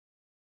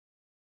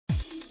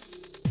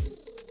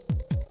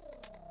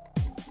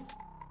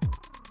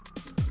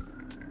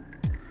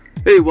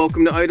Hey,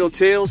 welcome to Idle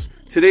Tales.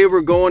 Today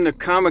we're going to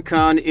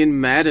Comic-Con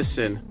in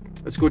Madison.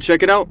 Let's go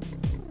check it out.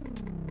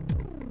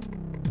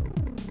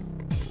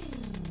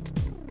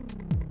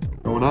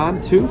 Going on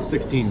to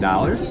 $16.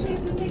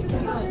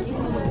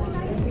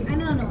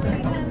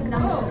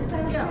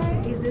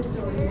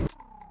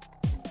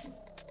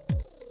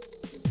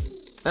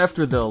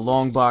 After the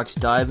long box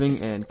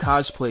diving and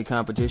cosplay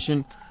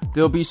competition,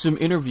 there'll be some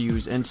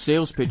interviews and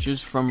sales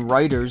pitches from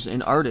writers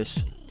and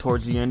artists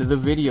towards the end of the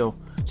video,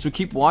 so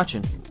keep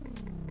watching.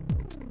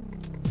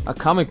 A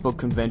comic book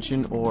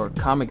convention, or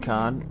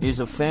Comic-Con,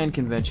 is a fan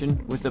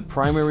convention with a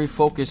primary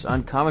focus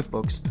on comic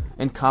books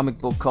and comic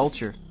book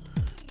culture,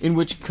 in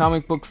which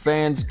comic book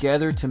fans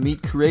gather to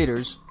meet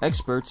creators,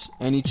 experts,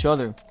 and each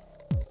other.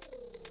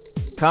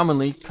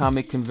 Commonly,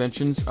 comic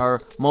conventions are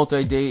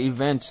multi-day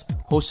events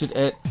hosted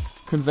at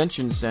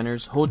convention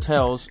centers,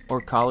 hotels, or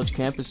college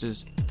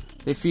campuses.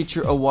 They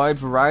feature a wide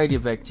variety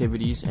of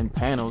activities and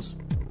panels,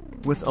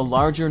 with a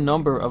larger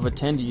number of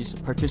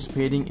attendees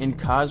participating in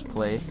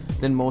cosplay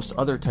than most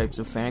other types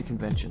of fan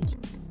conventions.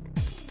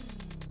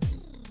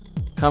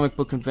 Comic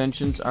book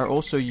conventions are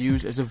also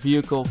used as a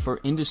vehicle for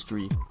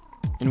industry,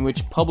 in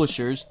which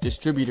publishers,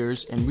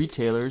 distributors, and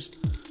retailers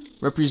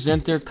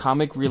represent their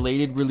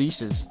comic-related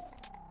releases.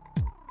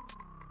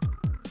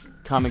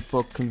 Comic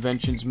book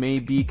conventions may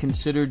be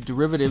considered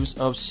derivatives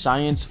of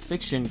science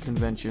fiction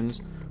conventions,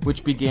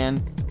 which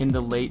began in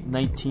the late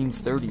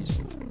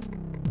 1930s.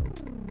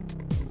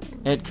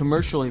 At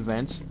commercial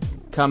events,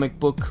 comic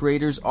book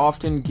creators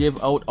often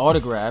give out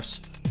autographs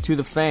to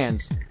the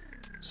fans,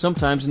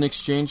 sometimes in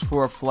exchange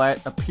for a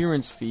flat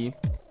appearance fee,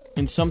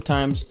 and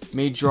sometimes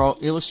may draw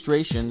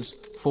illustrations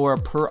for a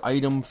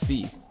per-item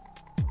fee.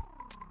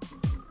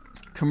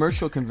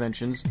 Commercial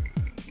conventions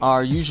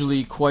are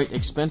usually quite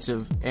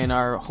expensive and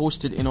are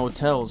hosted in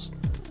hotels.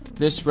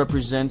 This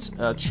represents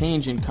a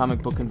change in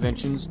comic book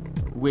conventions,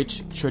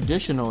 which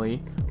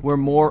traditionally were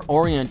more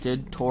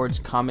oriented towards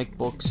comic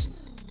books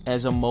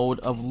as a mode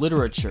of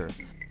literature.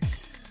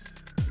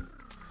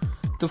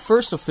 The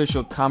first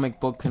official comic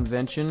book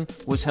convention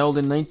was held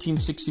in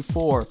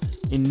 1964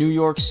 in New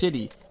York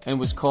City and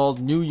was called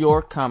New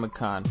York Comic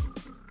Con.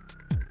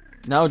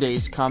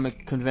 Nowadays,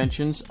 comic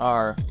conventions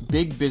are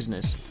big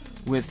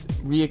business, with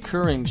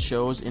reoccurring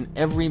shows in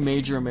every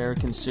major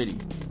American city.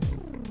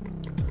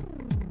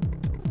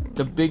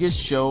 The biggest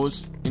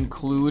shows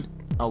include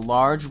a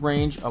large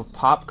range of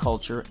pop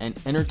culture and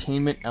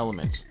entertainment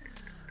elements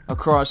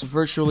across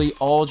virtually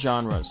all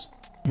genres,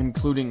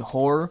 including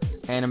horror,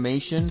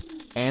 animation,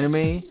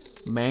 anime,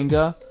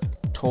 manga,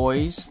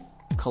 toys,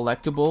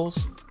 collectibles,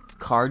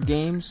 card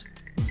games,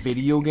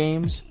 video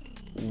games,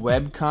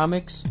 web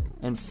comics,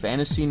 and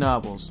fantasy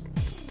novels.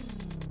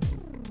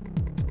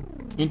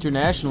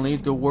 Internationally,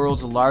 the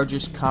world's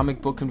largest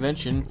comic book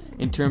convention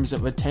in terms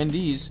of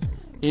attendees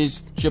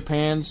is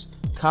Japan's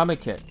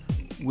Comic-Con,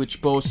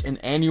 which boasts an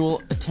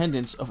annual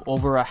attendance of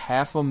over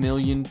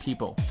 500,000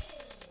 people.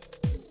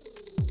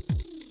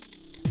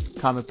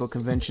 Comic book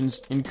conventions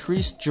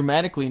increased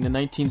dramatically in the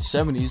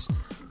 1970s,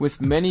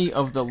 with many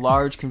of the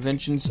large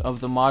conventions of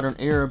the modern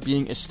era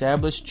being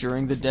established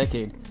during the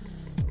decade.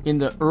 In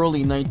the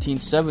early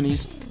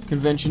 1970s,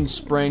 conventions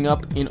sprang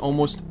up in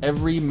almost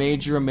every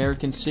major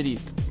American city,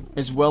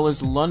 as well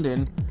as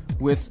London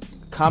with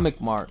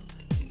Comic Mart,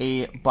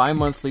 a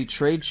bi-monthly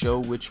trade show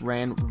which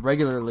ran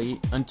regularly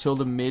until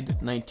the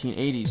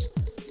mid-1980s.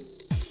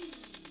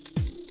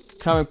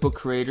 Comic book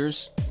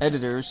creators,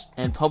 editors,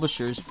 and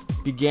publishers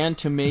began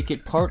to make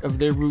it part of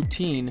their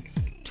routine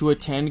to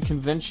attend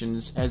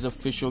conventions as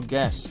official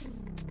guests.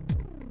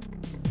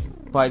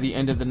 By the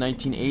end of the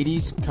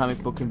 1980s,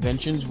 comic book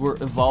conventions were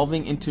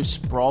evolving into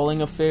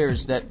sprawling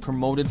affairs that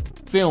promoted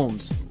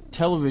films,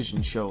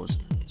 television shows,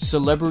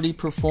 celebrity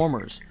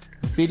performers,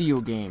 video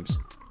games,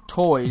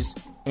 toys,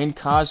 and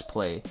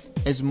cosplay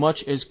as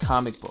much as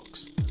comic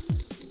books.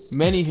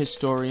 Many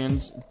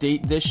historians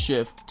date this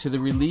shift to the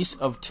release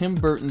of Tim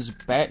Burton's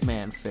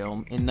Batman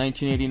film in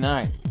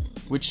 1989,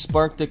 which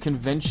sparked the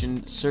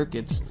convention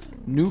circuit's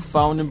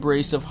newfound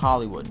embrace of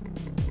Hollywood.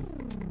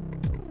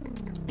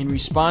 In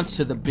response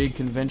to the big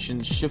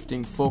conventions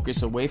shifting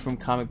focus away from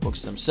comic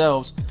books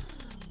themselves,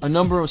 a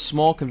number of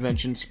small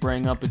conventions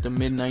sprang up at the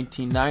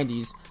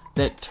mid-1990s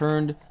that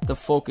turned the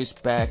focus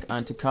back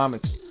onto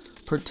comics,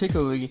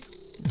 particularly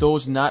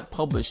those not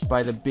published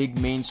by the big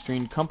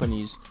mainstream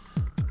companies,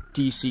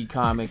 DC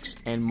Comics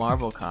and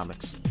Marvel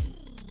Comics.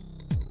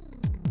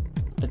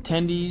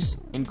 Attendees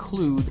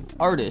include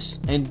artists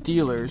and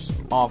dealers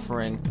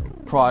offering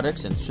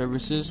products and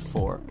services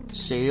for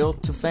sale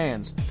to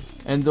fans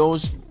and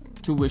those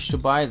who wish to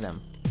buy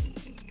them.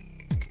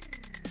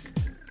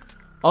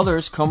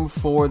 Others come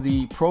for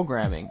the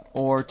programming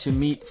or to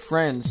meet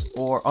friends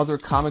or other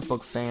comic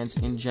book fans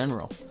in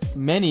general.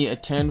 Many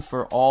attend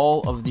for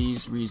all of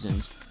these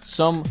reasons.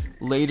 Some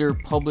later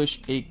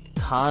publish a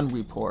con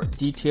report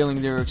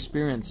detailing their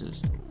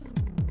experiences.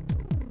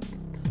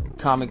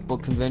 Comic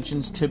book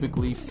conventions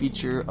typically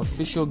feature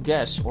official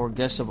guests or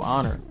guests of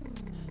honor.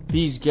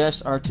 These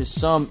guests are to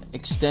some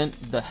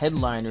extent the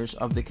headliners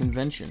of the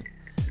convention.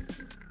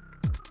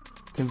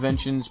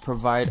 Conventions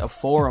provide a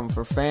forum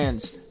for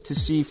fans to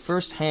see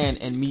firsthand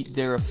and meet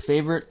their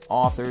favorite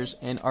authors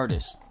and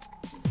artists.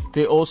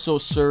 They also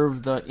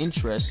serve the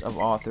interests of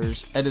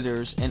authors,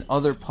 editors, and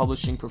other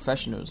publishing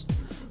professionals,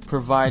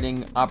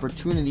 providing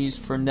opportunities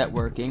for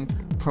networking,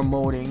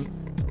 promoting,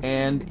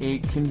 and a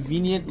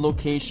convenient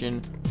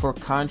location for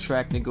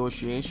contract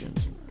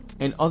negotiations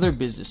and other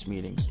business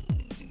meetings.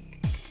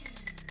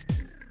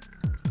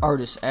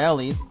 Artist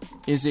Alley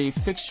is a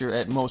fixture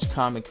at most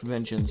comic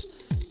conventions.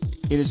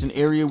 It is an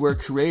area where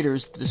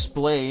creators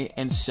display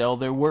and sell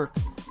their work,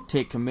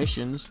 take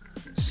commissions,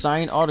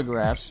 sign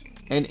autographs,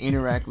 and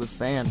interact with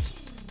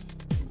fans.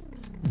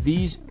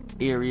 These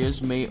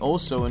areas may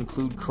also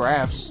include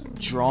crafts,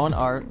 drawn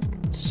art,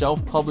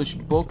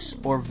 self-published books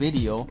or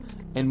video,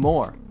 and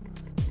more.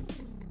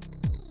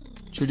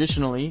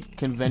 Traditionally,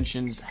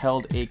 conventions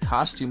held a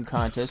costume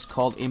contest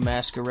called a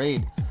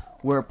masquerade,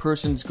 where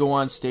persons go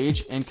on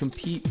stage and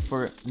compete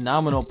for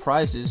nominal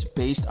prizes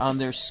based on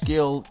their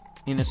skill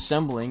in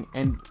assembling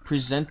and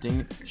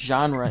presenting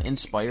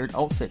genre-inspired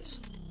outfits.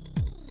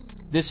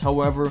 This,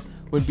 however,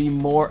 would be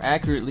more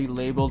accurately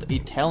labeled a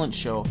talent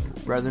show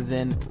rather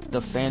than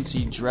the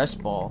fancy dress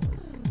ball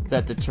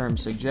that the term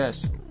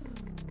suggests.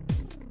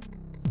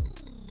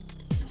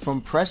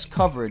 From press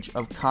coverage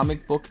of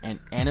comic book and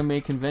anime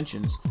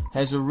conventions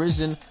has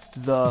arisen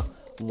the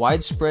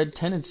widespread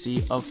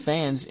tendency of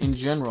fans in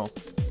general,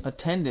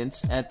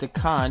 attendants at the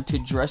con to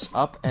dress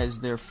up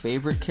as their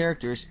favorite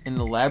characters in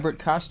elaborate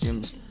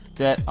costumes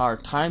that are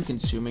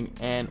time-consuming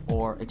and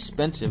or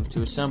expensive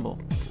to assemble.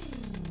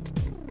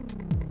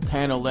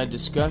 Panel-led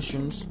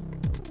discussions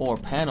or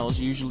panels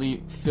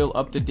usually fill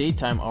up the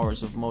daytime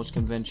hours of most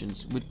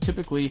conventions, with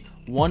typically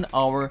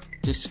 1-hour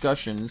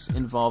discussions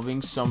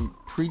involving some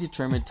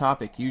predetermined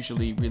topic,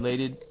 usually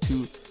related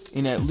to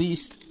in at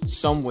least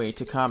some way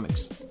to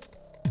comics.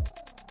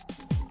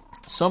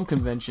 Some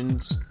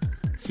conventions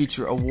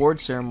feature award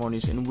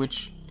ceremonies in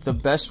which the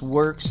best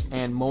works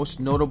and most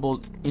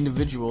notable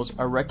individuals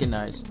are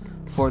recognized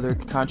for their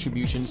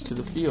contributions to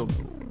the field.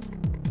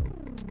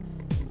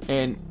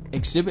 An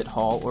exhibit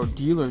hall or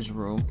dealer's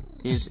room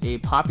is a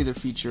popular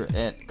feature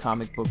at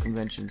comic book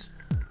conventions.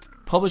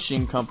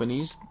 Publishing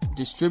companies,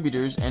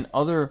 distributors, and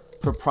other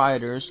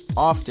proprietors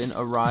often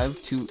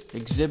arrive to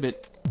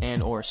exhibit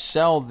and or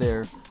sell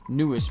their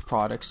newest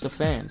products to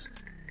fans.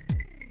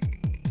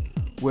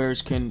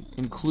 Wares can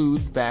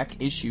include back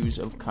issues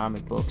of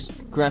comic books,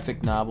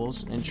 graphic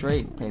novels and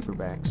trade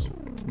paperbacks,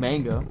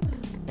 manga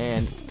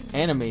and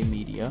anime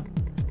media,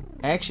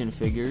 action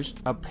figures,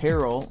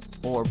 apparel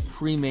or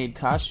pre-made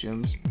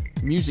costumes,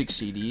 music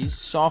CDs,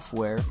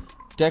 software,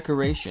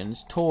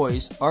 decorations,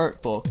 toys,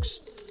 art books,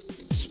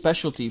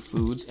 specialty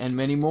foods, and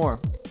many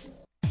more.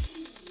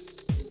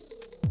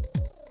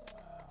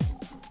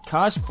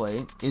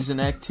 Cosplay is an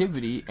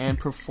activity and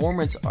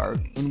performance art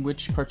in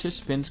which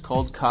participants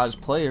called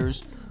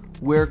cosplayers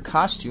wear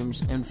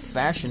costumes and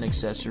fashion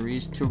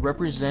accessories to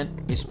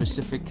represent a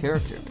specific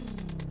character.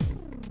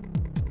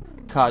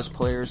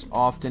 Cosplayers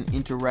often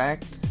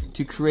interact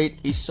to create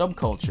a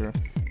subculture,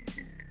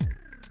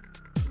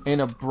 and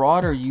a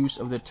broader use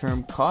of the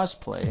term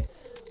cosplay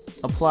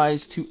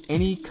applies to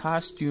any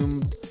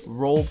costumed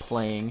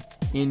role-playing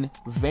in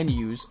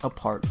venues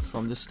apart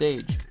from the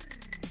stage.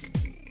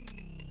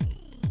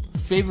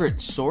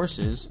 Favorite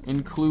sources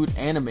include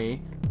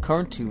anime,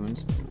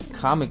 cartoons,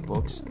 comic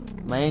books,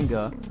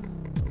 manga,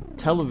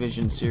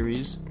 television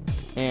series,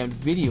 and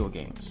video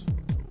games.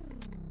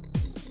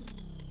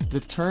 The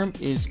term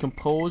is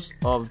composed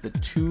of the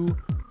two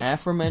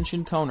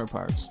aforementioned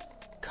counterparts,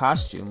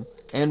 costume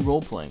and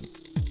role-playing.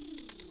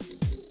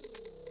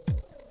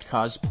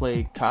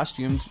 Cosplay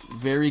costumes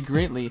vary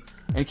greatly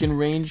and can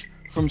range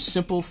from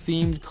simple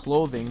themed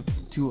clothing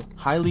to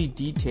highly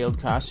detailed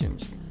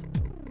costumes.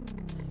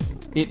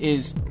 It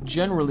is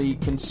generally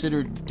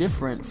considered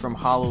different from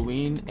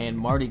Halloween and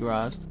Mardi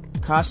Gras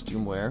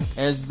costume wear,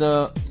 as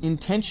the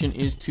intention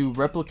is to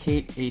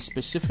replicate a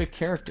specific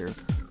character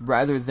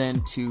rather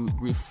than to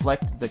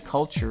reflect the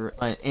culture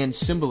and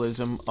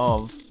symbolism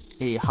of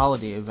a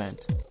holiday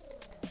event.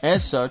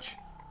 As such,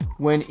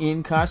 when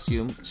in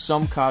costume,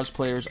 some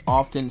cosplayers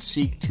often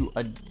seek to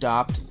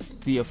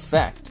adopt the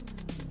effect,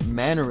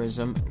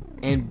 mannerism,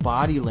 and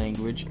body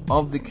language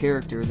of the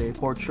character they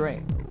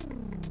portray.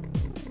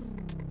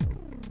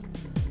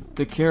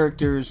 The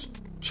characters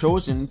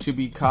chosen to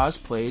be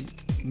cosplayed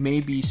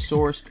may be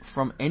sourced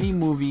from any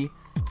movie,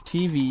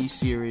 TV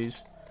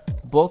series,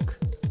 book,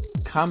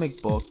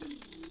 comic book,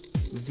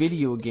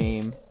 video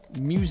game,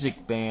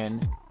 music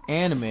band,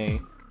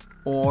 anime,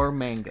 or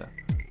manga.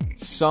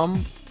 Some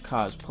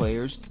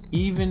cosplayers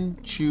even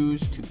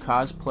choose to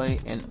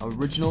cosplay an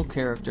original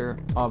character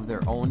of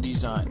their own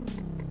design.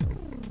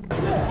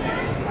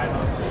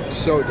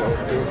 So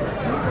dope, dude.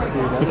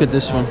 Look at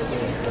this one.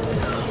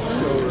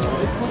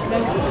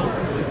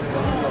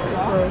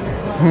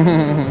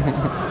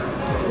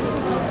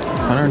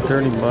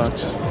 $130.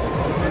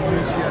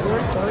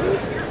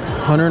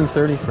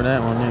 $130 for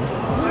that one, yeah.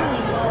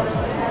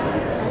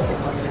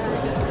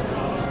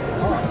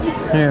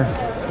 Here,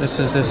 this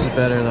is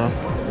better though.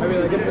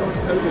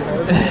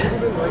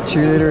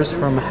 Cheerleaders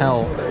from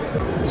Hell.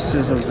 This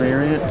is a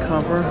variant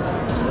cover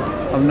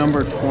of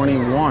number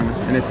 21,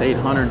 and it's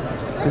 800.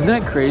 Isn't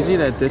that crazy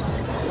that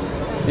this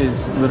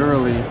is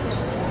literally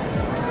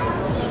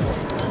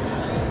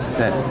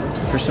that?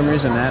 For some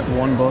reason, that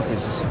one book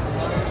is just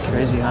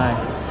crazy high.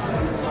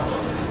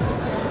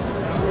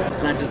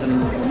 It's not just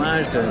an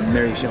homage to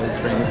Mary Shelley's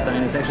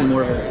Frankenstein. It's actually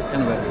more of a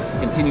kind of a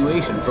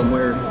continuation from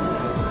where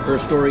her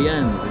story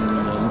ends, and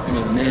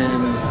the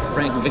man,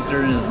 Frank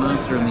Victor, and his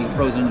monster, and he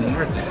frozen in the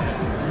earth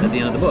at the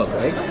end of the book,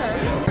 right?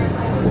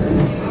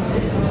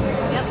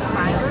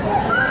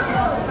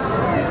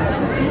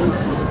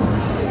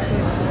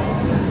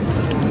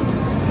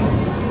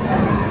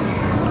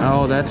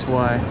 Oh, that's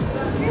why.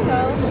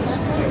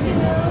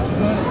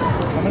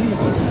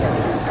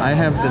 I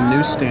have the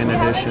newsstand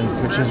edition,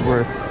 which is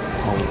worth a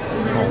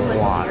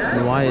lot.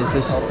 And why is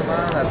this?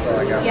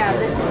 Yeah,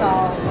 this is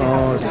all.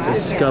 Oh, it's got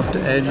scuffed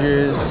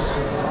edges.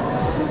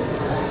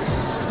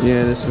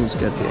 Yeah, this one's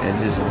got the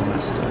edges all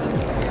messed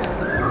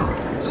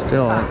up.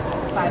 Still,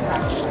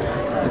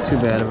 not too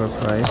bad of a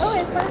price. Oh,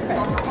 it's perfect.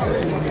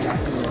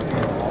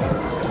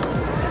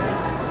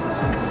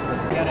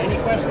 Got any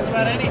questions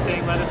about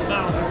anything, let us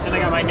know. And I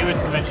got my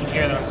newest invention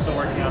here that I'm still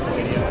working on the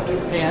video.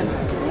 And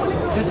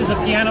This is a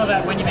piano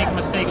that when you make a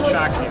mistake, it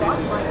shocks you.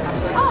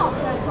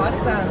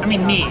 I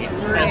mean me,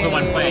 as the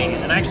one playing it.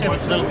 And I actually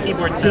have a little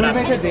keyboard set up.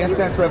 Can we make a Dance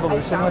Dance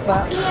Revolution with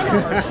that?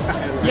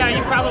 Yeah,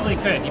 you probably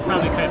could,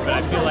 but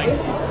I feel like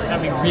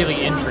that'd be really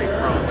injury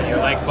prone when your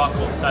leg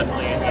buckles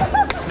suddenly and you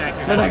smack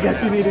your head. Then I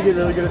guess you need to get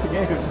really good at the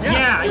game.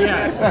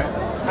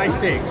 Yeah. High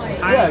stakes.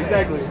 Yeah,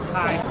 exactly.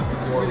 High.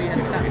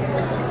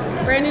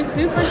 Brand new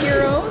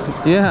superhero,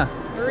 Yeah,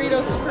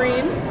 Burrito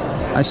Supreme.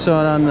 I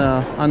saw it on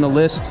the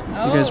list. You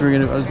guys were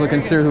gonna. I was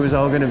looking through who was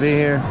all gonna be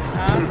here.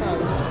 Awesome.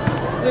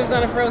 Lives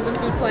on a frozen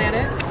food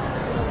planet.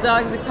 His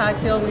dog's a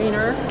cocktail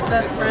wiener.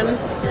 Best friend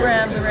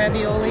grabbed the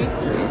ravioli.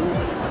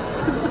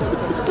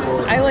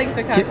 I like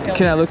the cocktail.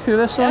 Can I look through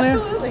this one here?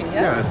 Absolutely,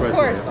 yeah, of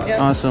course.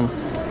 Yeah. Awesome.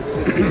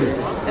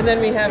 And then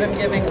we have him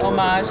giving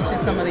homage to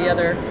some of the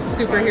other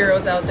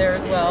superheroes out there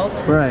as well.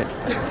 Right.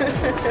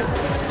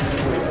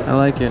 I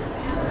like it.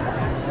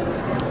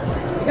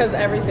 Because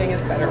everything is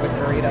better with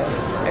burritos.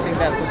 I think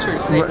that's a true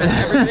statement.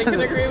 Everything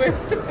can agree with.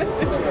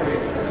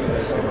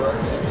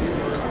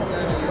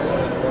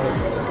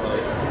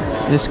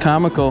 It's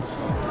comical.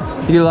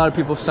 You get a lot of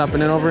people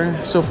stopping in over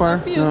here so far?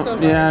 So far,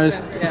 Yeah, it's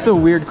still a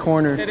weird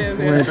corner. It is,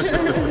 where yeah. it's,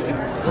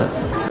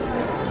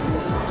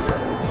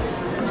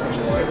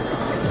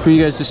 who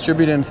you guys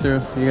distributing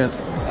through? You got?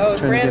 Oh,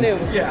 it's brand new.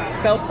 Yeah.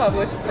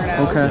 Self-published for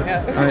now. Okay.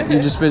 Yeah. All right.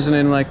 You're just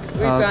visiting like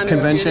gone to a few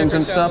conventions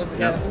and different stuff? shows,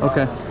 yeah.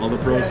 Okay. All the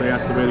pros, they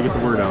asked the way to get the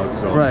word out.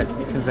 So. Right.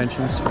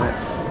 Conventions. Right.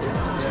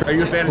 Are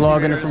you a fan of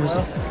Logging it superheroes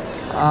from.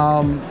 as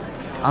well?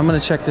 I'm gonna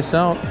check this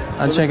out.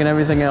 I'm checking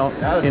everything out. Yeah,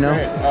 that's you know.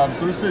 great.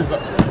 So this is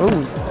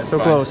Ooh, so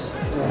fine. close.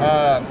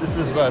 This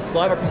is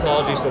Slavic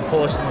mythology, so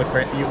Polish and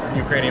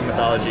Ukrainian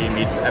mythology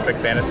meets epic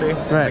fantasy.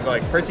 Right. Think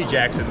like Percy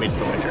Jackson meets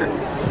The Witcher. You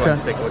want Okay.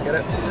 to take a look at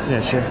it?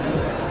 Yeah, sure.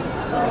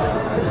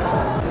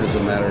 As a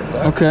matter of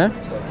fact. Okay.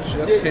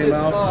 Just came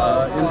out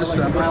in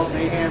December.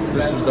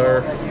 This is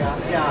our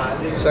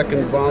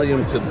second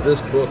volume to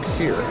this book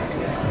here,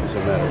 as a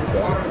matter of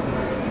fact.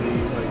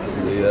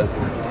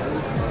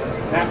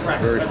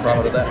 Very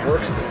proud of that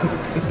work.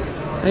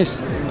 Nice.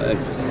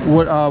 Thanks.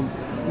 What?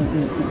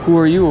 Who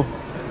are you?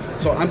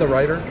 So I'm the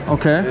writer.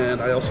 Okay.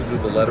 And I also do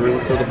the lettering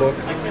for the book.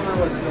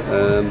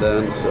 And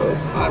then, so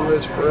I'm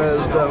Rich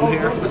Perez down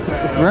here.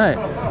 Right.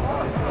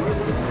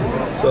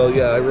 So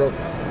yeah, I wrote.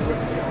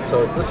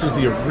 So this is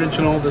the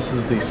original, this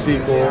is the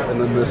sequel, and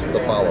then this is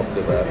the follow-up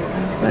to that.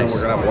 And Nice.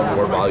 then we're gonna have one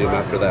more volume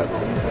after that,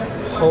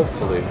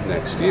 hopefully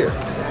next year.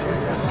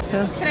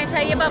 Can I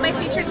tell you about my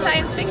featured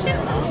science fiction?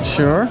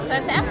 Sure.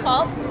 That's At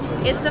Fault.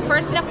 It's the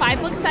first in a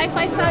 5-book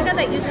sci-fi saga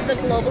that uses a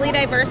globally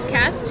diverse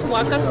cast to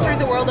walk us through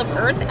the world of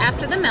Earth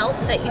after the melt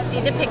that you see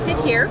depicted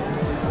here.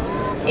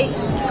 It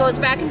goes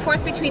back and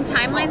forth between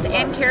timelines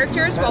and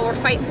characters while we're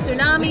fighting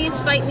tsunamis,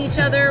 fighting each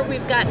other.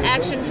 We've got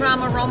action,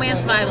 drama,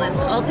 romance, violence,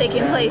 all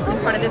taking place in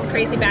front of this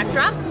crazy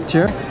backdrop.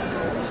 Sure.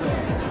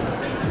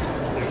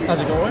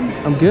 How's it going?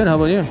 I'm good. How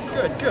about you?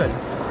 Good, good.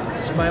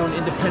 It's my own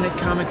independent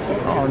comic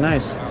book. Oh,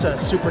 nice. It's a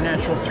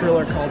supernatural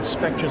thriller called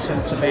Spectrus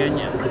and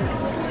Sabania.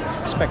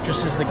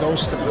 Spectrus is the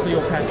ghost of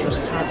Cleopatra's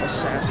top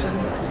assassin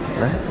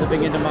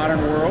living in the modern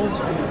world,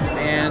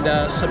 and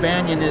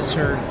Sabanian is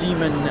her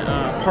demon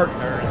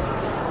partner.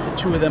 The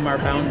two of them are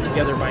bound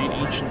together by an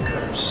ancient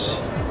curse.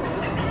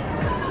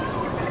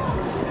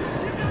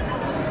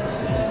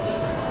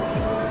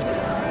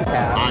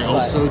 I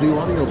also do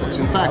audiobooks.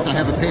 In fact, I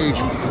have a page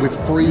with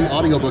free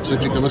audiobooks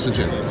that you can listen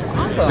to.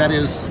 Awesome. That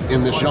is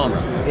in this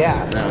genre.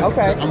 Yeah.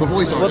 Okay. I'm a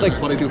voice artist. That's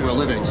what I do for a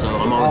living, so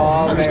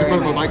I'm just in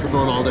front of a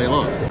microphone all day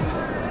long.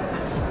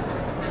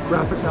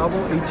 Graphic novel,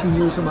 18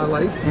 years of my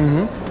life.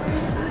 Mm-hmm.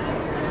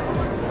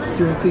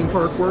 Doing theme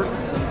park work,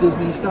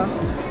 Disney stuff.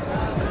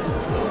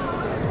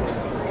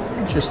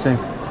 Interesting.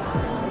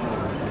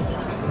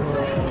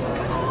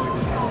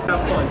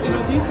 fun. You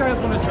know, these guys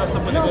want to dress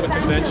up when they go to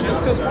conventions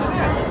because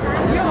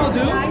we all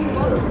do.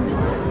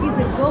 He's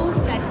a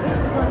ghost that is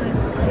in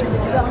the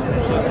jungle.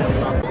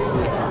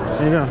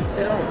 There you go.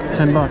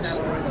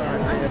 $10.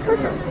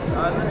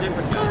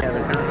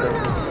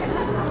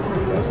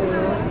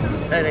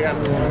 Hey, they got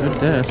me one. Good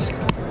disc.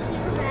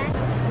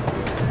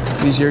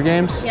 These your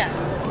games? Yeah.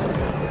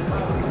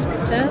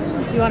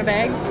 You want a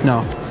bag?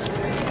 No.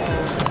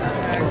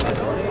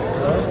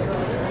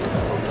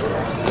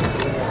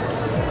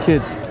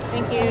 Kid.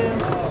 Thank you.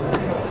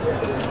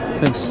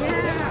 Thanks.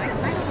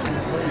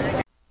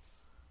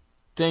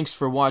 Thanks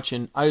for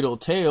watching Idle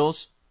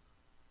Tales.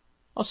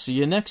 I'll see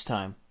you next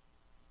time.